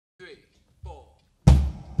3, 4.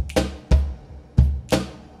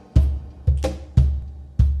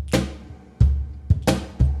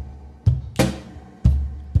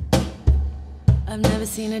 I've never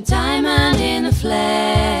seen a diamond in the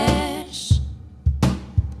flesh.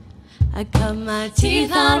 I cut my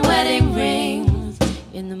teeth on wedding rings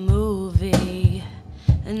in the movie,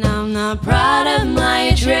 and I'm not proud of my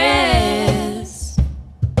address.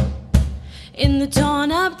 In the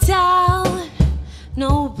torn up town,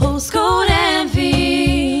 no postcode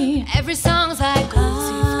envy. Every song's like gold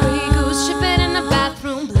teeth, grey goose, shipping in the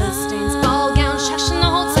bathroom, bloodstains, ball gowns, trash in the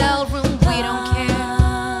hotel room. We don't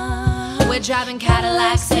care. We're driving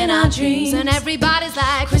Cadillacs in our dreams, and everybody's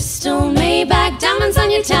like Crystal Maybach, diamonds on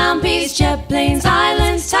your timepiece, jet planes,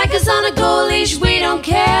 islands, tigers on a gold leash. We don't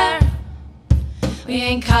care. We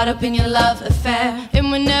ain't caught up in your love affair, and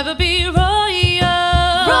we'll never be royal.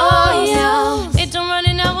 It don't run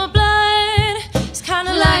in our blood. It's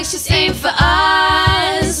kinda like just ain't for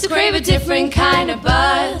us. Crave a different kind of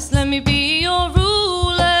buzz. Let me be your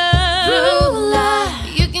ruler.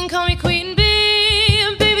 You can call me Queen Bee,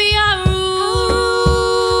 and baby I rule.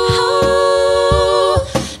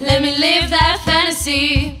 Let me live that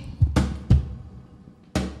fantasy.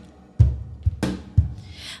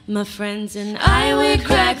 My friends and I, we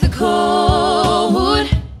crack the code.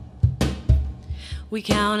 We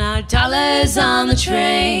count our dollars on the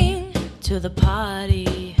train to the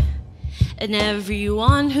party, and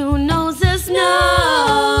everyone who knows us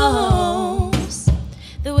knows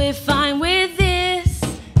that we're fine with this.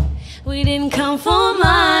 We didn't come for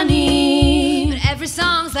money. But every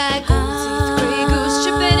song's like gold teeth, grey goose,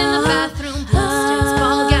 tripping in the bathroom, bloodstains,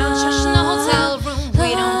 ball gown, trash in the hotel room.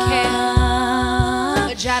 We don't care.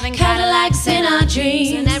 We're driving Cadillacs in our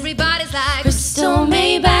dreams, and everybody's like Crystal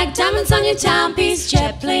Maybach, diamonds on your timepiece,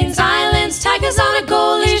 jet planes, islands, tigers on a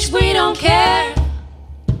gold leash. We don't care.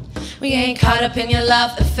 We ain't caught up in your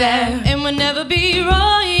love affair, and we'll never be royal.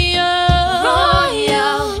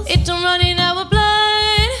 It don't run in our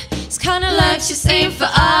blood. It's kinda like just ain't for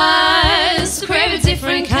us. Crave a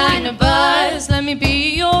different kind of buzz. Let me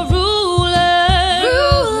be your ruler.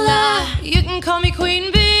 You can call me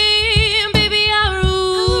Queen Bee, and baby I rule.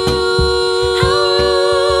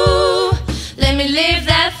 Let me live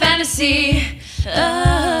that fantasy.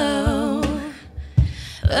 Oh,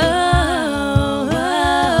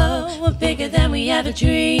 we're bigger than we ever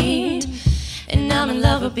dreamed, and I'm in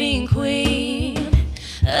love with being queen.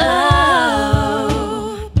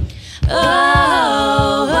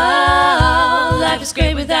 Life is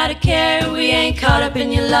great without a care. We ain't caught up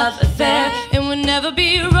in your love affair, and we'll never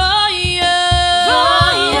be royal.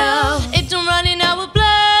 It don't run in our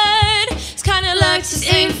blood. It's kinda like just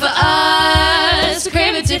ain't for us.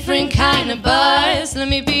 Crave a different kind of buzz. Let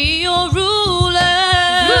me be your ruler.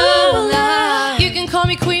 You can call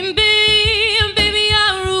me Queen Bee, and baby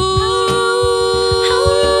I rule.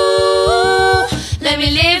 Let me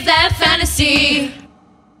live that fantasy.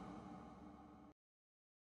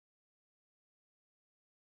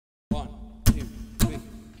 1, 2, 3.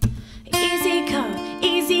 Easy come,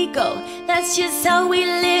 easy go. That's just how we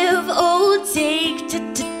live. Oh, take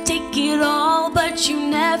it all, but you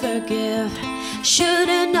never give.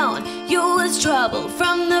 Should've known you was trouble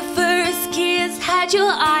from the first kiss. Had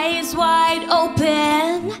your eyes wide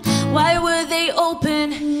open. Why were they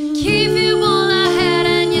open? Give you all I had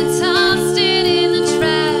and you tossed it in the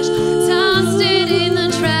trash. Tossed it in the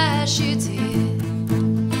trash, you did.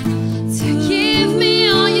 To give me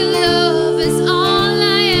all your love is all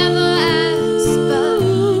I ever asked. But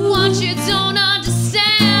what you don't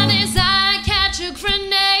understand is I catch a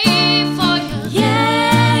grenade for you.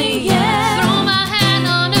 Throw my hand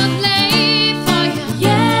on a blade for you.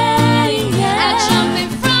 I jump in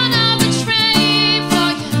front of a train for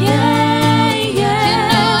you. You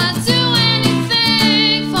know I'd do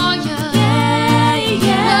anything for you.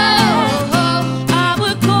 I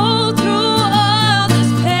would go through all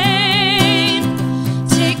this pain,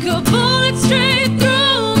 take a bullet straight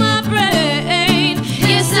through my brain.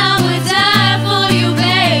 Yes, I would die for you,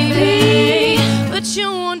 baby. But you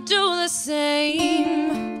won't do the same.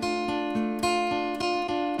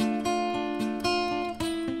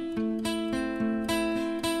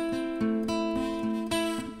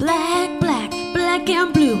 Black, black, black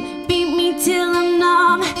and blue. Beat me till I'm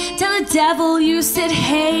numb. Tell the devil you said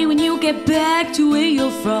hey when you get back to where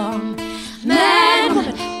you're from. Mad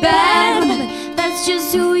woman, bad woman, that's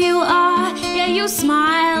just who you are. Yeah, you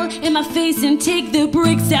smile in my face and take the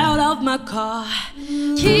bricks out of my car.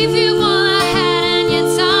 Gave you all I had and you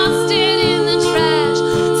tossed it in the trash.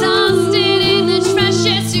 Tossed it in the trash,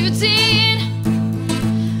 yes you did.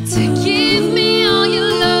 To give me all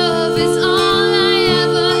your love is all I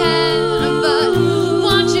ever had.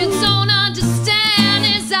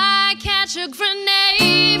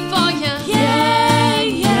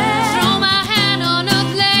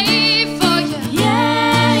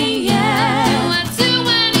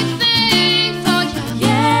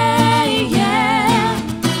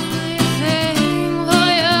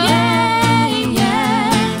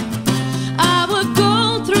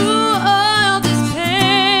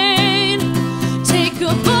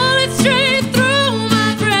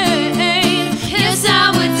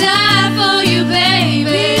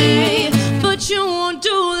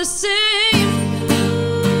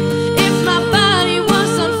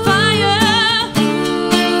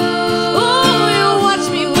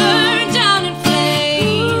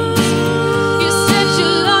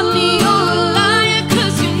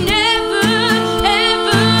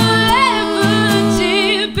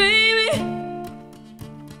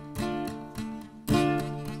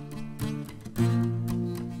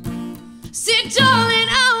 See, darling,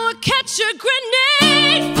 I will catch a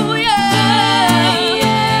grenade for you.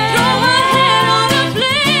 Throw my head on a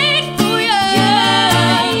plate for you.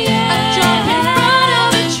 I'd jump in front of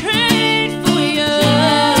a train for you.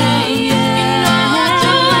 You know I'd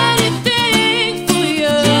do anything for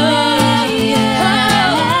you.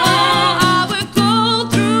 I would go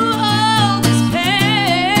through all this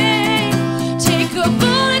pain, take a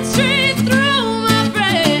bullet straight through my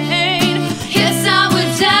brain. Yes, I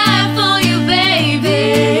would die for you,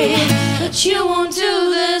 baby, but you won't do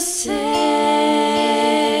the same.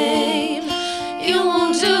 You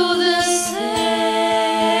won't do the same.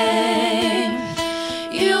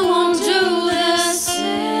 You won't do the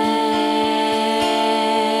same.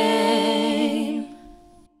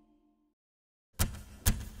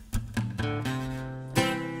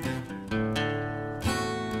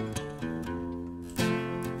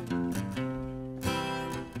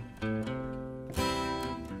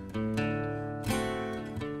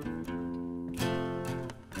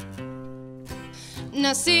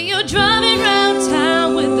 Now see you driving round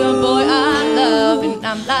town with the boy I love, and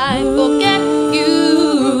I'm like, forget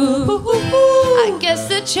you. I guess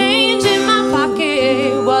the change in my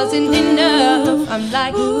pocket wasn't enough. I'm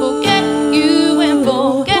like, forget you and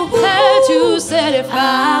forget her too. Said if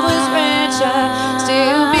I was rich, I'd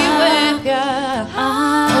still be with ya.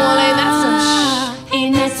 Oh, ain't that some shh?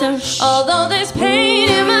 Ain't that some shh? Although there's pain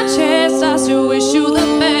in my chest, I still wish you the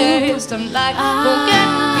best. I'm like, forget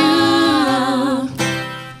you.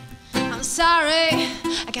 I'm sorry,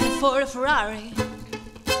 I can't afford a Ferrari,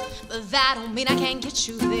 but that don't mean I can't get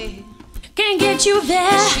you there. Can't get you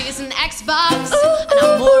there. She's an Xbox, and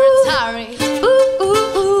I'm more Atari.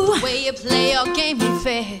 The way you play your game ain't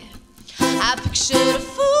fair. I pictured a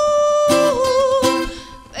fool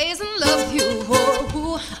who's in love with you.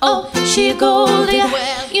 Oh, she a gold digger.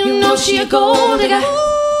 Well, You know she a gold digger.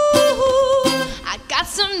 I got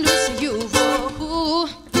some news for you.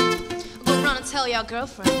 Go run and tell your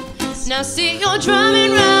girlfriend. Now see you're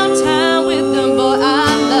driving round town with the boy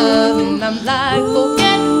I love, and I'm like,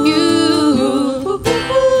 forget you.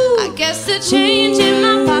 I guess the change in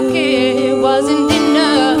my pocket wasn't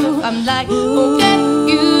enough. I'm like, forget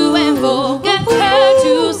you and forget her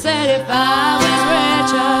too. Said if I was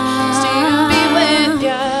rich, I'd still be with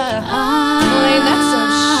ya. Ain't that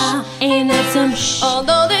some shh? Ain't that some shh?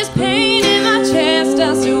 Although there's pain in my chest,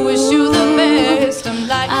 I still wish you the best. I'm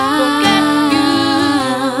like, forget you.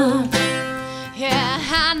 Yeah,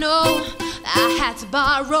 I know I had to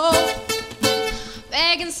borrow,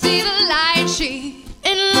 beg and steal a lying cheat,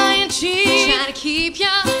 and lying cheat, trying to keep ya,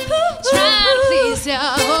 trying to please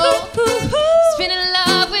ya. It's been in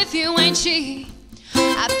love with you, ain't she?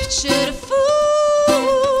 I pictured a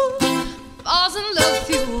fool falls in love with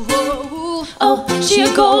you. Oh, she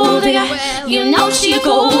a gold digger. You know she a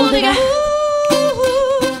gold digger.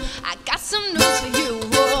 I got some news for you.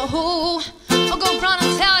 I'll go run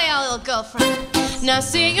and tell your little girlfriend. Now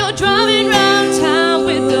see you're driving round town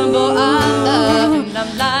with the boy I love, and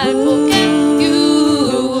I'm like, forget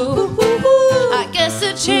you. I guess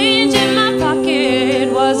the change in my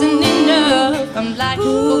pocket wasn't enough. I'm like,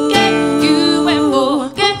 forget you and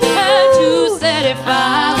forget her too. Said if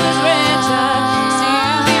I was rich, I'd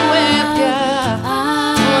still be with ya.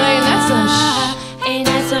 Ain't that some shh? Ain't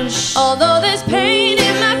that some shh? Although there's pain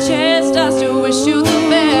in my chest, I still wish you the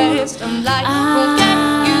best. I'm like, forget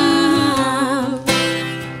you.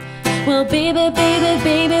 Well, baby, baby,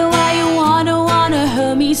 baby, why you wanna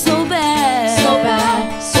hurt me so bad? So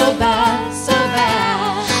bad, so bad, so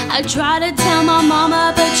bad. I tried to tell my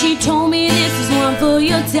mama, but she told me this is one for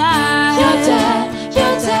your dad. Your dad,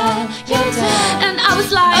 your dad, your dad. And I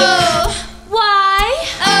was like, Oh, why?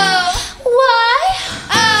 oh, Why?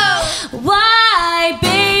 oh, Why,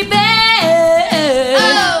 baby?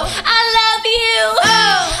 Oh. I love you.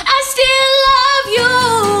 oh. I still love you.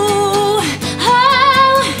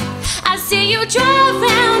 Oh, I see you drive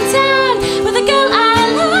round town with a girl I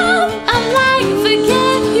love. I'm like,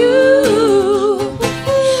 forget you.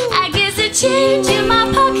 I guess the change in my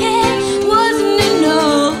pocket wasn't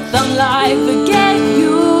enough. I'm like, forget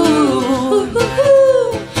you.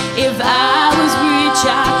 If I was rich,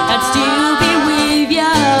 I'd still be with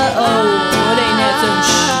ya. Oh, ain't that some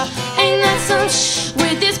shh? Ain't that some shh?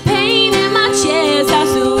 With this pain in my chest, I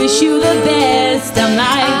still wish you the best. I'm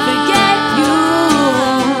like, forget you.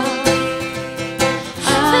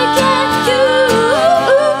 Forget you.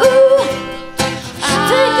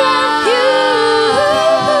 Forget you.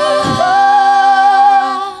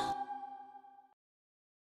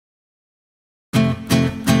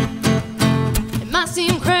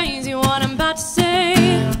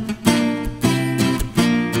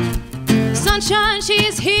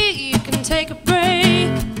 take a break.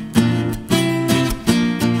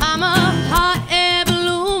 I'm a hot air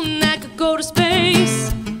balloon that could go to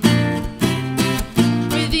space.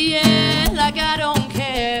 Breathe the air like I don't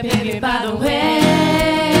care, baby, by the way.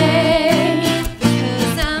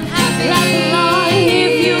 Because I'm happy. Clap along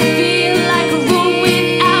if you feel like a room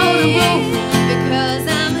without a roof. Because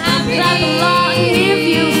I'm happy. Clap along if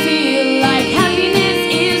you feel like happiness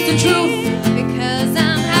is the truth. Because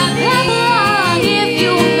I'm happy. Clap along if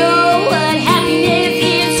you know what happiness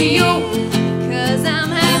is to you. Because I'm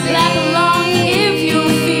happy. Clap along if you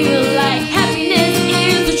feel like happiness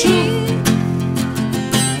is the truth.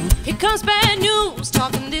 Here comes bad news,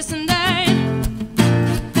 talking this and that.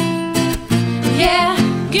 Yeah,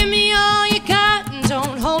 give me all you got and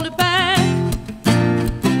don't hold it back.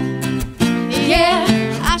 Yeah,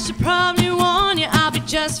 I should probably warn you, I'll be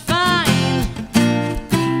just fine.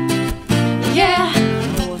 Yeah,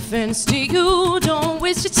 no offense to you, don't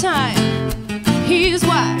waste your time. Here's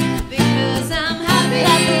why.